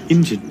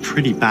 injured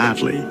pretty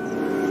badly.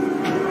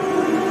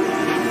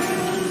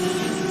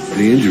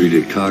 The injury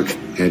to Cox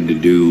had to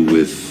do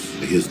with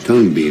his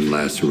tongue being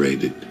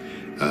lacerated,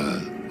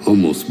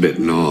 almost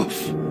bitten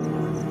off.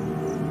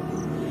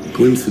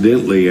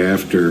 Coincidentally,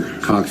 after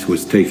Cox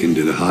was taken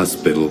to the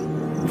hospital,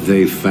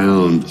 they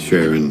found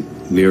Sharon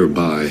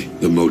nearby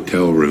the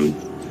motel room,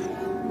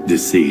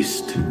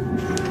 deceased.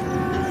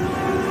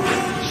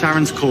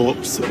 Sharon's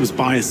corpse was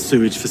by a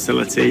sewage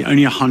facility,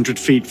 only 100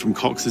 feet from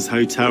Cox's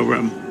hotel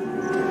room.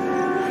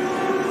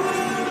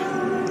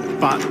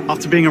 But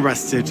after being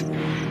arrested,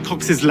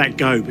 Cox is let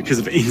go because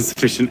of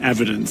insufficient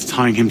evidence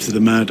tying him to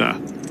the murder.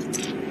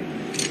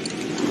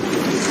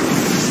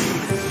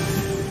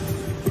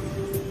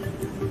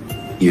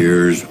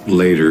 Years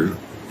later,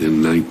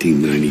 in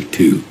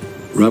 1992,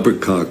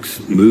 Robert Cox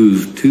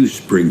moved to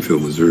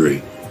Springfield,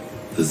 Missouri.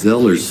 The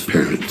Zellers'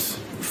 parents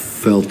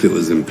felt it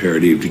was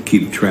imperative to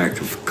keep track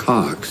of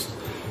Cox.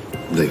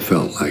 They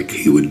felt like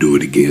he would do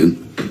it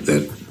again,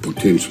 that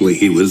potentially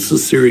he was a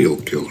serial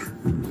killer.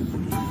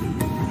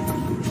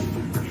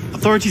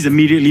 Authorities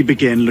immediately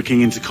begin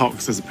looking into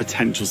Cox as a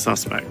potential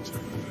suspect.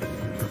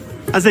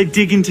 As they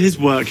dig into his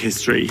work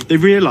history, they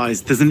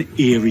realize there's an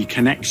eerie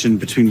connection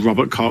between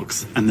Robert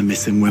Cox and the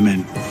missing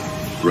women.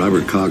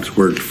 Robert Cox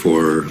worked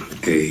for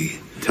a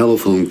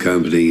telephone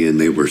company, and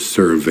they were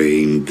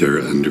surveying their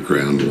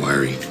underground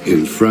wiring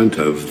in front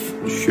of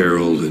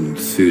Cheryl and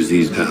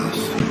Susie's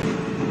house.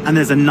 And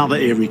there's another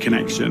eerie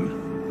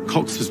connection.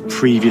 Cox was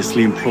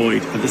previously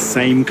employed at the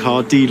same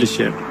car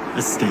dealership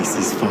as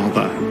Stacy's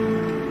father.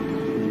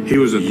 He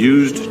was a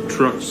used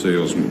truck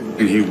salesman,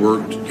 and he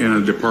worked in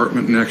a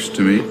department next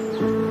to me.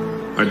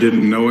 I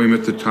didn't know him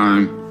at the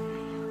time.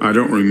 I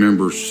don't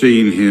remember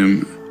seeing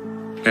him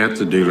at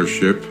the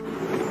dealership,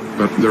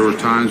 but there were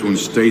times when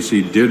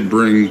Stacy did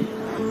bring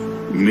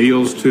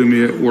meals to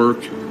me at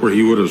work where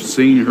he would have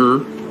seen her.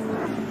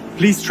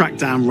 Police tracked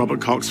down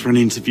Robert Cox for an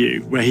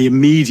interview where he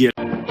immediately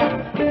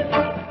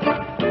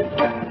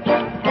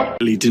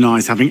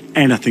denies having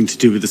anything to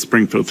do with the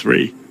Springfield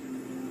Three.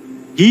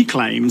 He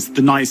claims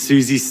the night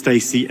Susie,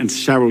 Stacy, and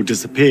Cheryl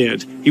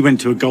disappeared, he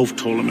went to a golf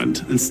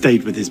tournament and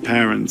stayed with his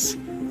parents.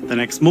 The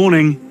next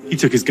morning, he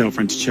took his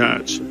girlfriend to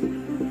church.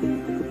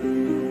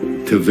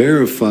 To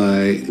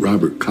verify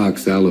Robert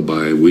Cox's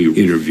alibi, we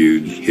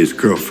interviewed his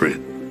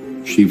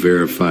girlfriend. She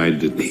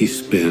verified that he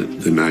spent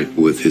the night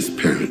with his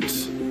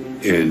parents.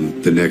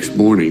 And the next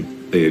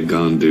morning, they had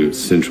gone to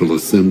Central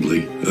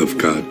Assembly of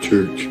God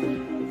Church.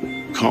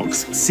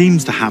 Cox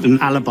seems to have an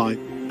alibi,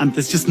 and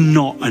there's just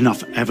not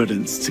enough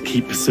evidence to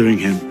keep pursuing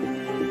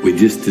him. We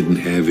just didn't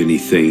have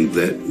anything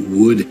that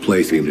would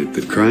place him at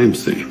the crime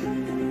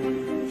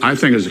scene. I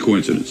think it's a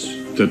coincidence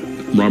that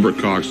Robert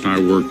Cox and I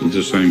worked at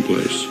the same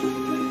place.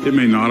 It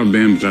may not have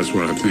been, but that's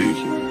what I think.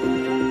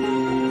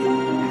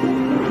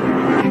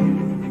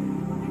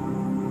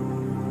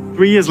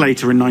 3 years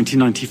later, in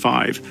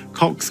 1995,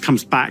 Cox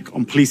comes back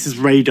on police's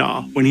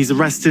radar when he's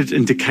arrested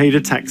in Decatur,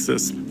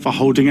 Texas, for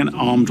holding an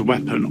armed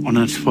weapon on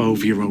a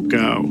 12-year-old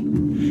girl.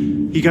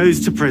 He goes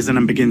to prison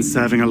and begins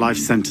serving a life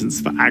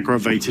sentence for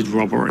aggravated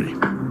robbery.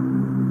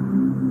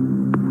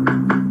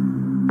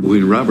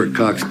 When Robert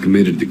Cox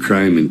committed the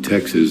crime in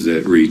Texas,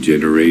 that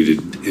regenerated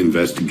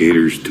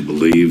investigators to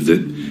believe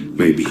that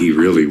maybe he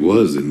really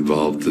was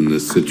involved in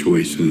this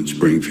situation in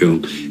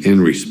Springfield and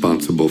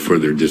responsible for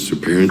their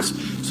disappearance,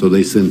 so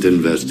they sent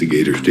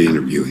investigators to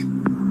interview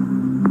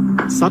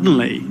him.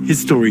 Suddenly, his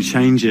story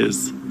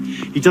changes.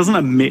 He doesn't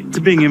admit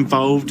to being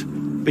involved,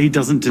 but he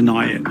doesn't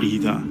deny it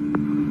either.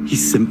 He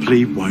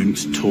simply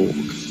won't talk.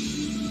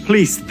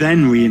 Police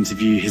then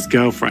re-interview his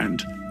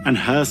girlfriend, and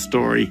her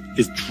story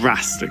is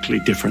drastically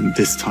different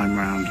this time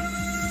round.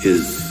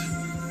 His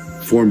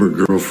former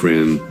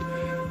girlfriend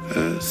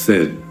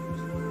said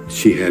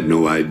she had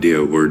no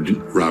idea where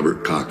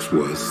Robert Cox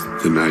was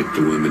the night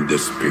the women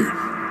disappeared.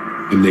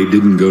 And they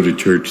didn't go to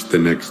church the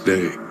next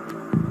day.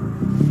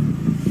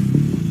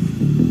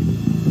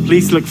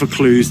 Police look for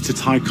clues to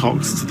tie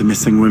Cox to the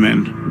missing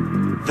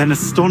women. Then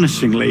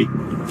astonishingly,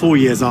 4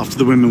 years after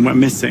the women went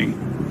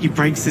missing, he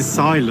breaks his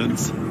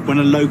silence when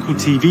a local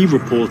TV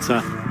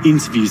reporter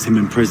interviews him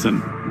in prison.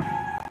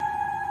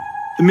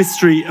 The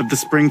mystery of the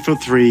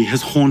Springfield Three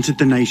has haunted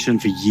the nation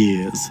for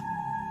years.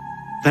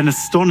 Then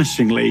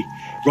astonishingly,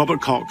 Robert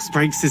Cox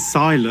breaks his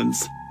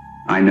silence.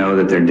 I know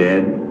that they're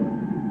dead.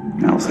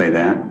 I'll say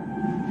that.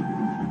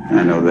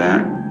 I know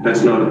that.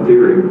 That's not a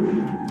theory.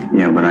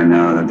 Yeah, but I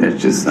know that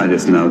I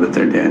just know that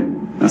they're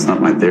dead. That's not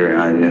my theory.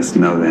 I just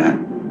know that.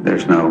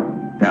 There's no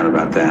doubt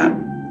about that.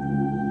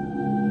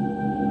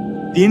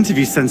 The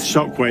interview sends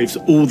shockwaves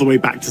all the way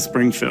back to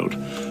Springfield.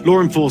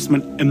 Law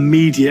enforcement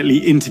immediately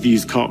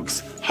interviews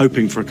Cox,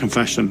 hoping for a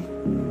confession.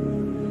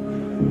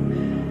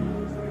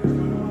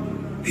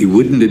 He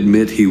wouldn't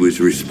admit he was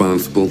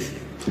responsible,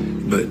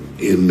 but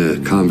in the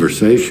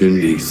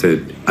conversation, he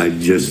said, I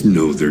just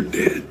know they're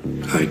dead.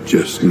 I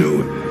just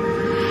know it.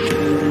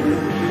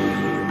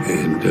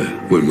 And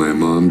when my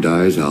mom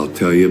dies, I'll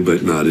tell you,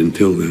 but not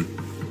until then.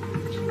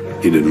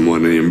 He didn't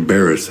want to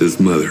embarrass his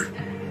mother.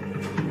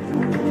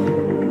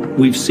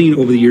 We've seen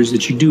over the years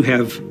that you do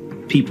have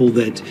people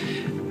that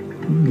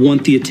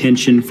want the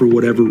attention for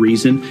whatever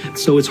reason.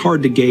 So it's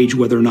hard to gauge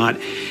whether or not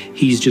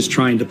he's just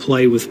trying to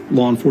play with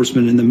law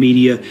enforcement and the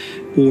media,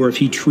 or if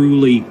he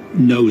truly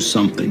knows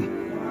something.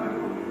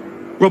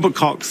 Robert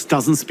Cox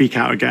doesn't speak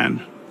out again,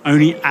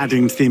 only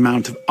adding to the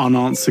amount of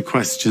unanswered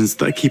questions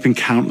that are keeping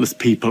countless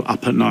people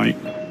up at night.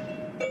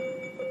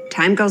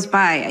 Time goes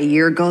by, a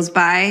year goes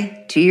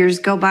by, 2 years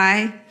go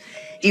by.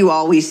 You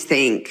always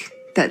think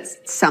that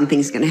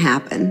something's going to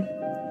happen.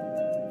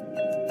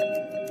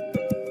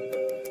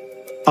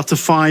 After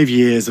 5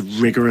 years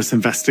of rigorous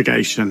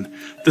investigation,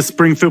 the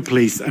Springfield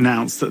police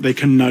announced that they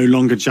can no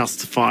longer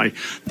justify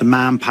the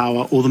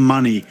manpower or the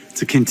money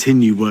to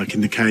continue working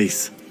the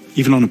case,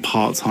 even on a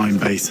part-time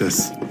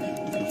basis.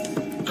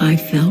 I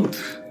felt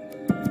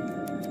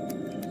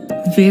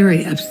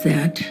very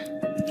upset.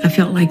 I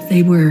felt like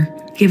they were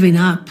giving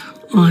up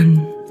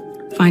on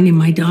finding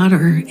my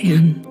daughter,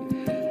 and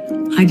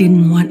I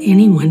didn't want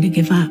anyone to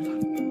give up.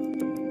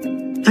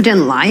 I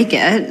didn't like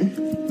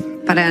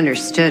it, but I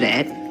understood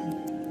it.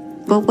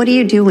 But what do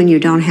you do when you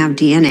don't have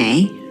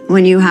DNA,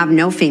 when you have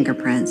no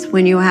fingerprints,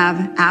 when you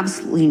have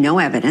absolutely no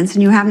evidence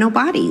and you have no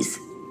bodies?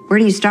 Where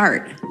do you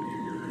start?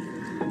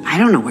 I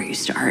don't know where you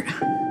start.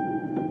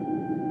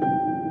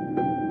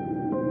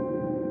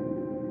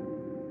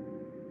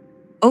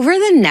 Over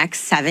the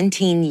next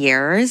 17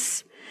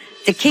 years,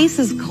 the case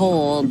is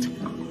cold,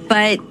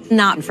 but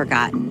not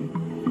forgotten.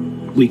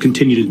 We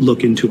continue to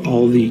look into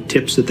all the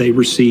tips that they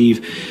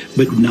receive,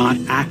 but not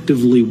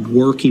actively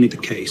working at the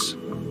case.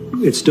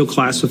 It's still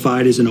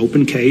classified as an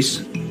open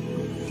case.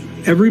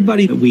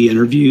 Everybody that we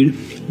interviewed,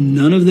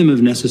 none of them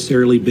have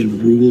necessarily been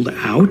ruled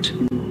out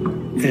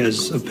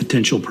as a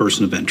potential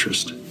person of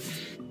interest.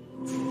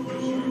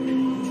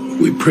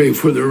 We pray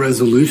for the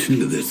resolution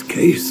to this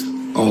case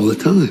all the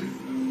time.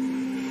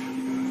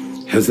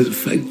 Has it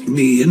affected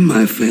me and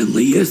my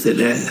family? Yes, it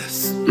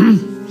has.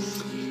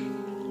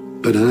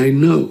 But I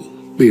know,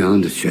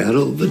 beyond a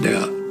shadow of a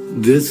doubt,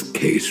 this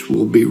case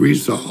will be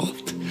resolved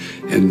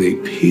and the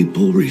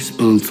people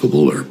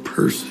responsible or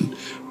person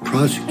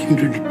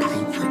prosecuted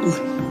appropriately.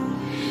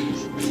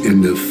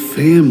 And the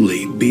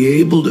family be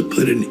able to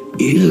put an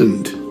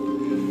end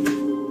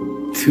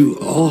to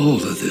all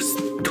of this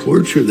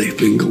torture they've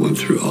been going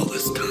through all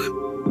this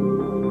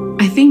time.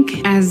 I think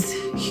as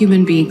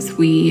human beings,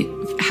 we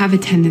have a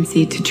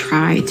tendency to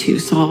try to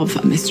solve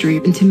a mystery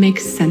and to make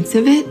sense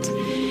of it.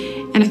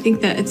 And I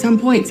think that at some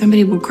point,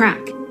 somebody will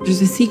crack.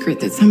 There's a secret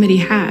that somebody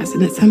has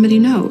and that somebody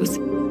knows.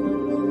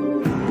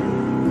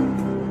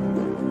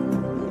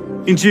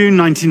 In June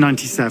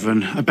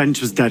 1997, a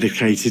bench was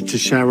dedicated to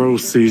Cheryl,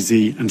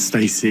 Susie, and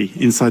Stacy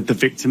inside the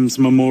victims'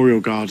 memorial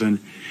garden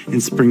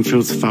in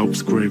Springfield's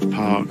Phelps Grove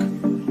Park.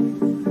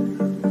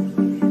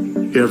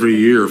 Every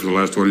year for the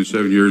last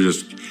 27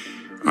 years,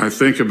 I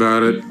think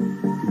about it,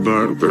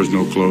 but there's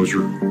no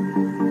closure.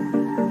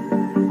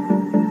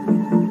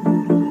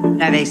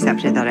 I've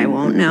accepted that I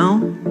won't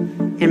know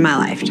in my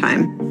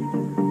lifetime.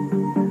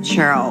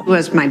 Cheryl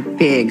was my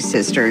big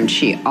sister, and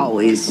she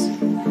always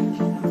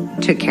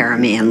took care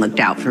of me and looked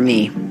out for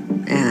me,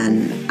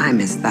 and I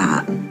miss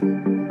that.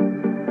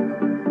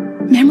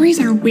 Memories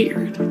are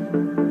weird.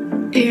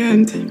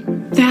 And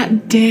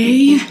that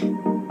day,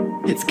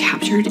 it's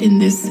captured in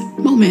this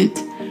moment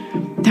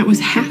that was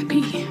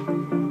happy,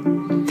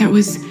 that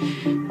was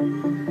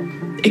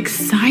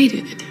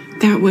excited,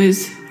 that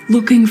was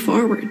looking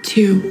forward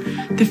to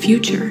the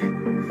future.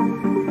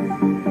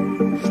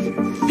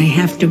 I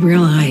have to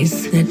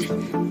realize that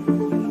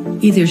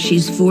either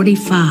she's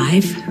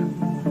 45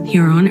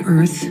 here on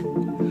Earth,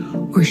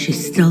 or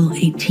she's still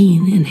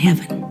 18 in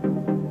heaven.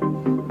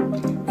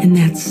 And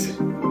that's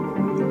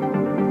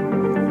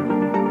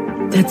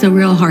a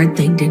real hard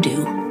thing to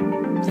do,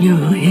 you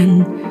know,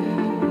 and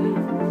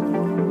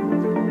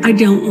I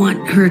don't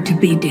want her to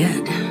be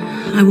dead.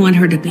 I want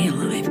her to be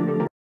alive.